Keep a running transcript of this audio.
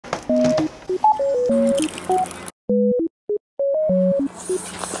Hi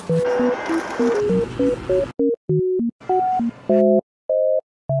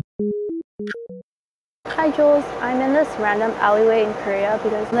Jules, I'm in this random alleyway in Korea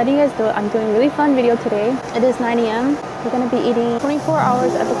because I'm letting you guys know I'm doing a really fun video today. It is 9 a.m. We're going to be eating 24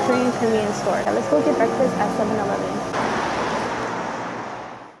 hours at the Korean convenience store. Let's go get breakfast at 7-Eleven.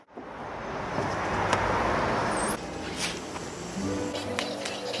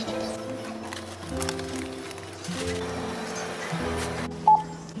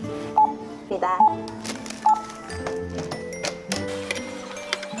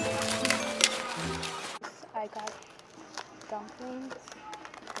 I got dumplings,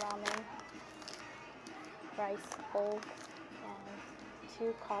 ramen, rice bowl, and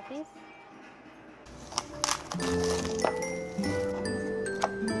 2 coffees.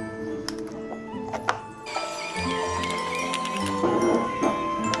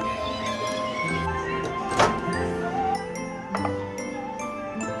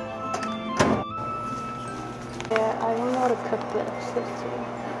 Yeah, I don't know how to cook this.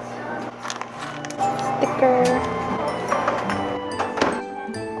 Sticker.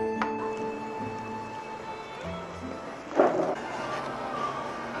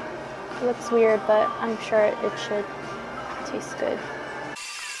 It looks weird, but I'm sure it should taste good.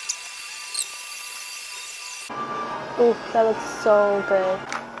 Ooh, that looks so good.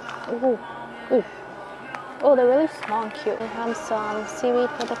 Ooh, ooh. Oh, they're really small and cute. We have some seaweed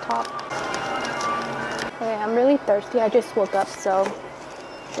for the top. Okay, I'm really thirsty. I just woke up, so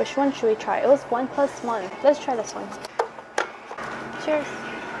which one should we try? It was 1+1. Let's try this one. Cheers.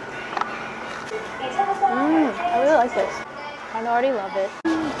 I really like this. I already love it.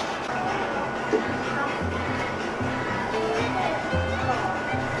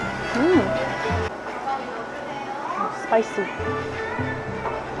 Spicy.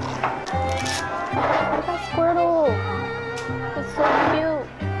 I got Squirtle. It's so cute.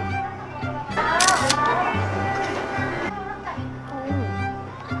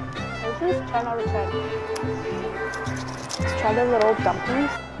 This is 10 out of 10. Let's try the little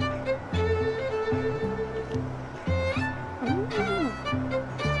dumplings.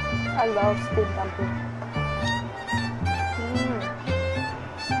 I love steamed dumplings.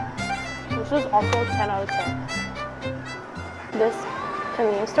 This is also 10 out of 10. This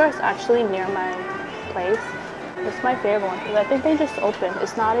convenience store is actually near my place. It's my favorite one because I think they just opened.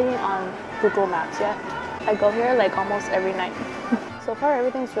 It's not even on Google Maps yet. I go here like almost every night. So far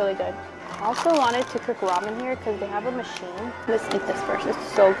everything's really good. I also wanted to cook ramen here because they have a machine. Let's eat this first.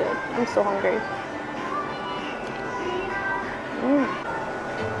 It's so good. I'm so hungry.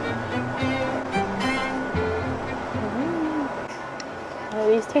 Oh,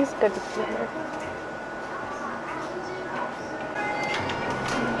 these taste good together.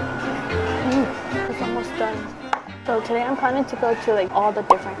 It's almost done. So today I'm planning to go to like all the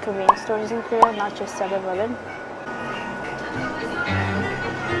different convenience stores in Korea, not just 7-Eleven.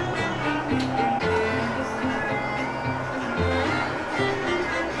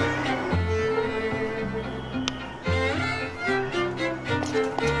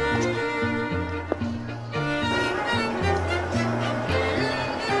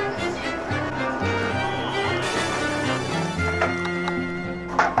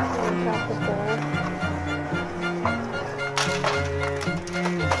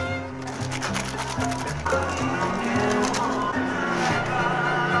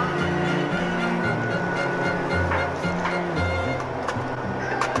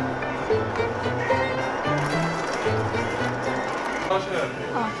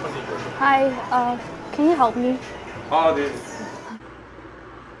 Hi, can you help me? 네.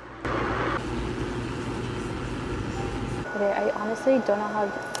 Okay, I honestly don't know how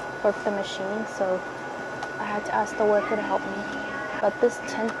to work the machine, so I had to ask the worker to help me. But this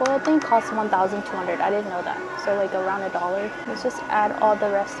tinfoil thing costs 1,200. I didn't know that. So like around $1. Let's just add all the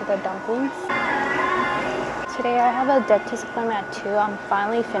rest of the dumplings. Today I have a dentist appointment at 2. I'm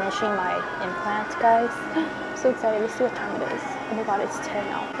finally finishing my implants, guys. So excited to see what time it is. Oh my god, it's 10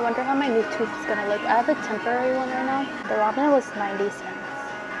 now. I wonder how my new tooth is gonna look. I have a temporary one right now. The ramen was 90 cents.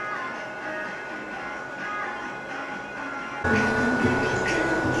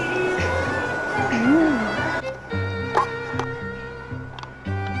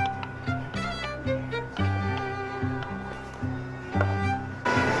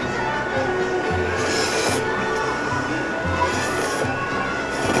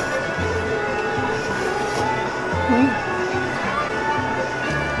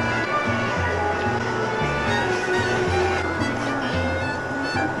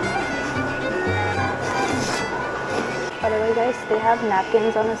 By the way guys, they have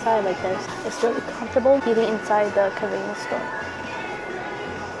napkins on the side like this. It's really comfortable eating inside the convenience store.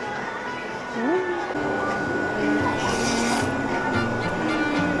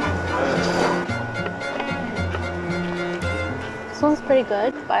 This one's pretty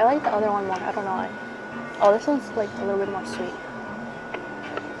good, but I like the other one more. I don't know why. Oh, this one's like a little bit more sweet.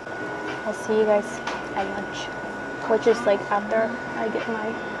 I'll see you guys at lunch, which is like after I get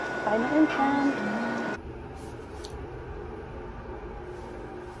my final implant.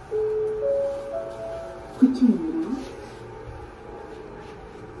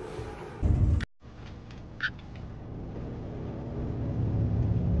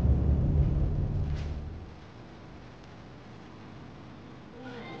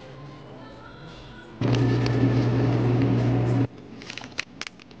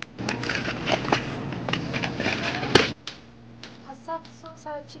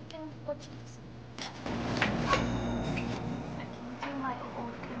 SOO chicken or chips. I came to my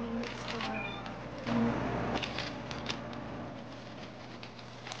old convenience store.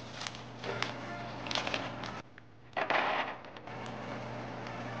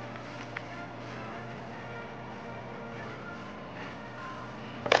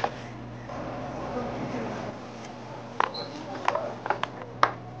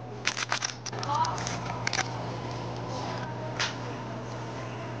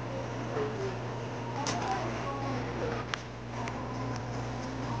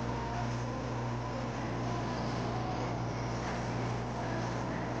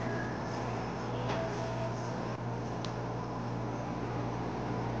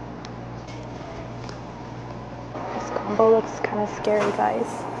 Combo looks kind of scary, guys.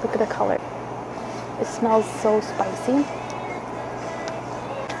 Look at the color. It smells so spicy.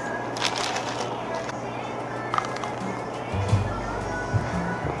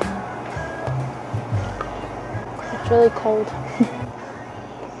 It's really cold.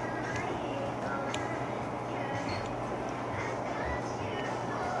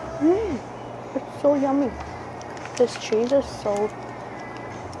 It's so yummy. This cheese is so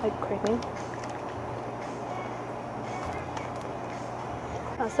like creamy.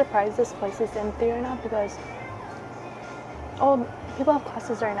 I'm surprised this place is empty right now because people have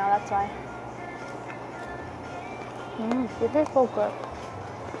classes right now, that's why. This is so good.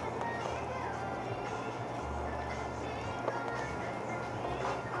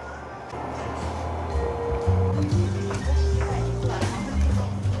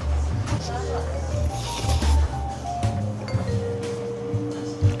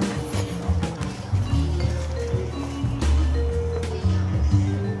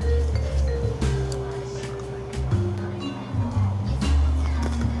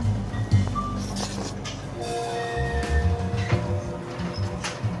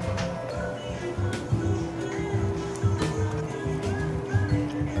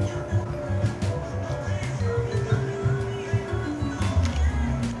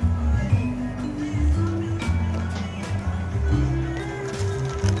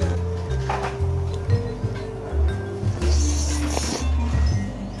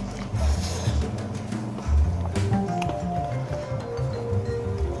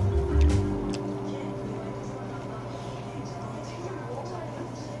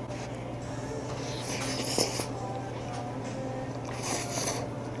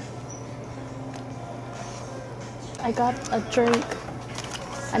 I got a drink.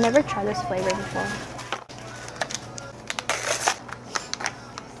 I never tried this flavor before.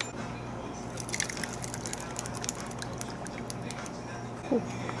 Ooh,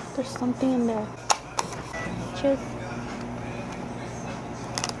 there's something in there. Cheers.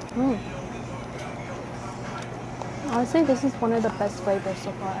 Honestly, this is one of the best flavors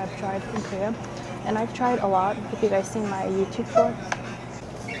so far I've tried in Korea. And I've tried a lot, if you guys seen my YouTube shorts.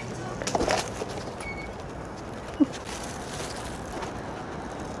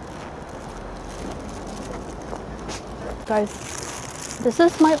 Guys, this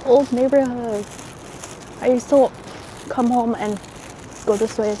is my old neighborhood. I used to come home and go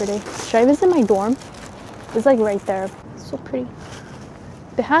this way every day. Should I visit my dorm? It's like right there. It's so pretty.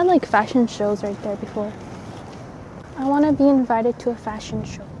 They had like fashion shows right there before. I want to be invited to a fashion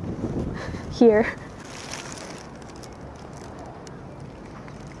show here.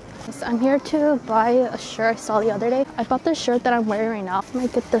 So I'm here to buy a shirt I saw the other day. I bought the shirt that I'm wearing right now. I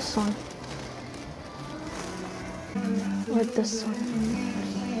might get this one. Or this one.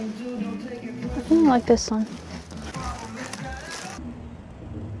 I think I like this one.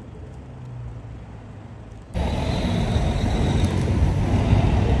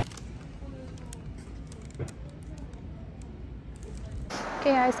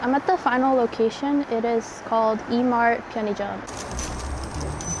 Okay guys, I'm at the final location. It is called E-Mart Pyeongjin.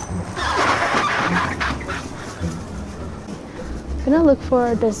 gonna look for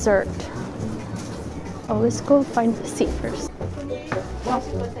a dessert. Oh, let's go find the seat first.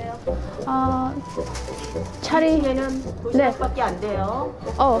 차리. 도시락밖에 안 돼요.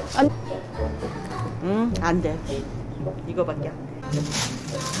 안 돼. 이거밖에 안 돼.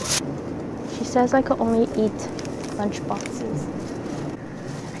 She says I could only eat lunch boxes.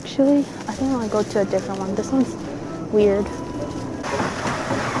 Actually, I think I'll go to a different one. This one's weird.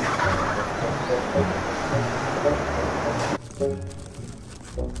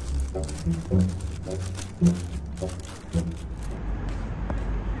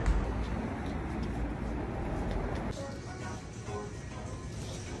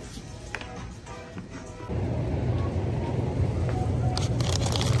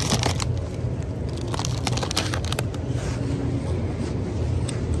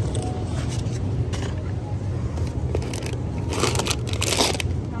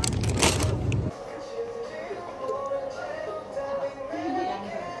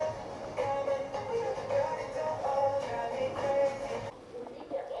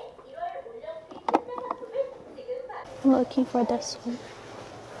 I'm looking for this one.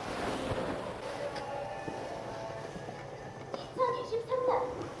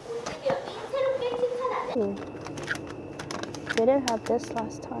 Ooh. They didn't have this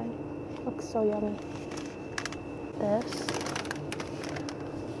last time. Looks so yummy. This.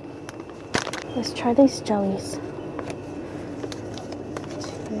 Let's try these jellies.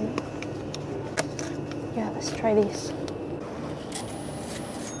 Yeah, let's try these.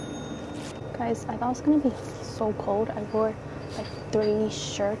 Guys, I thought it was gonna be so cold. I wore like 3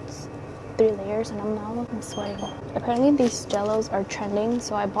 shirts, 3 layers, and I'm sweating. Apparently these jellos are trending,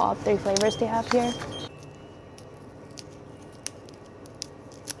 so I bought 3 flavors they have here.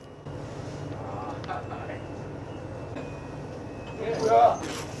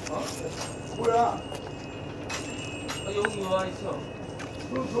 뭐야? 여기 와 있어.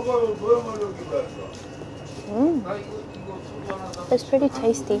 그럼 저거 모양을 여기 놨어. 나 이거 소주 하나 더. It's pretty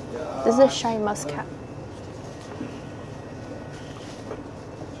tasty. This is a shine muscat.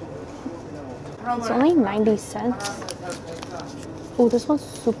 It's only 90 cents. Oh, this one's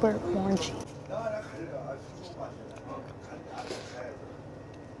super orangey.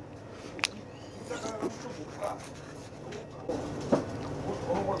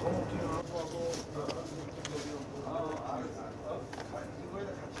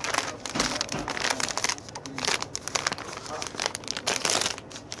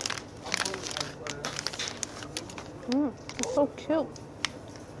 It's so cute.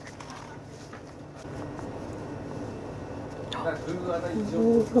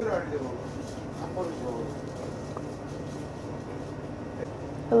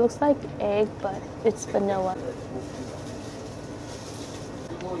 It looks like egg, but it's vanilla.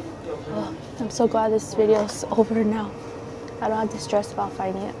 Oh, I'm so glad this video is over now. I don't have to stress about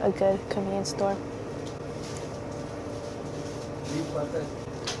finding a good convenience store.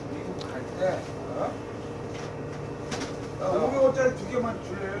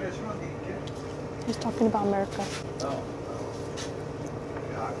 He's talking about America.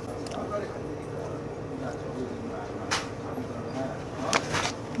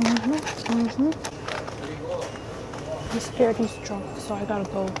 I'm scared he's drunk, so I gotta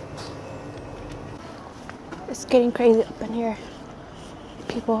go. It's getting crazy up in here.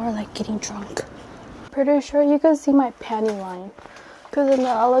 People are like getting drunk. Pretty sure you can see my panty line, because in the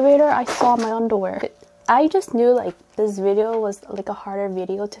elevator I saw my underwear. I just knew like this video was like a harder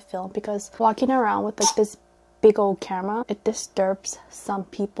video to film, because walking around with like this big old camera, it disturbs some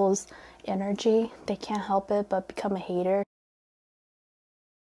people's energy. They can't help it but become a hater.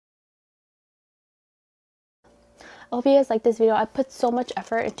 I hope you guys like this video. I put so much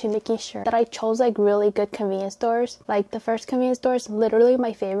effort into making sure that I chose like really good convenience stores. Like the first convenience store is literally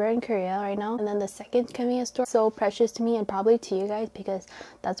my favorite in Korea right now, and then the second convenience store so precious to me and probably to you guys because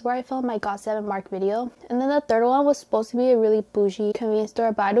that's where I filmed my GOT7 Mark video. And then the third one was supposed to be a really bougie convenience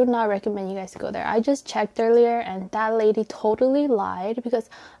store, but I do not recommend you guys to go there. I just checked earlier and that lady totally lied, because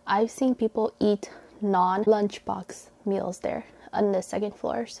I've seen people eat non-lunchbox meals there on the second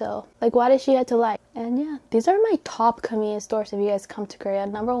floor. So like, why did she have to lie? And yeah, these are my top convenience stores if you guys come to Korea.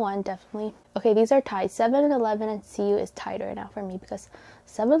 Number 1, definitely. Okay, these are tied. 7-Eleven and CU is tied right now for me, because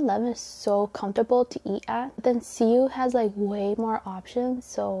 7-Eleven is so comfortable to eat at. But then CU has like way more options.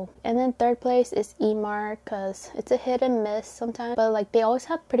 So, and then third place is E-Mart, because it's a hit and miss sometimes, but like they always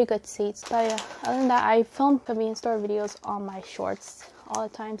have pretty good seats. But yeah, other than that, I film convenience store videos on my shorts all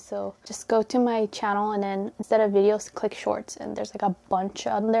the time, so just go to my channel and then instead of videos, click shorts, and there's like a bunch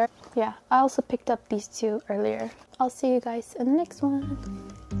on there. Yeah, I also picked up these 2 earlier. I'll see you guys in the next one.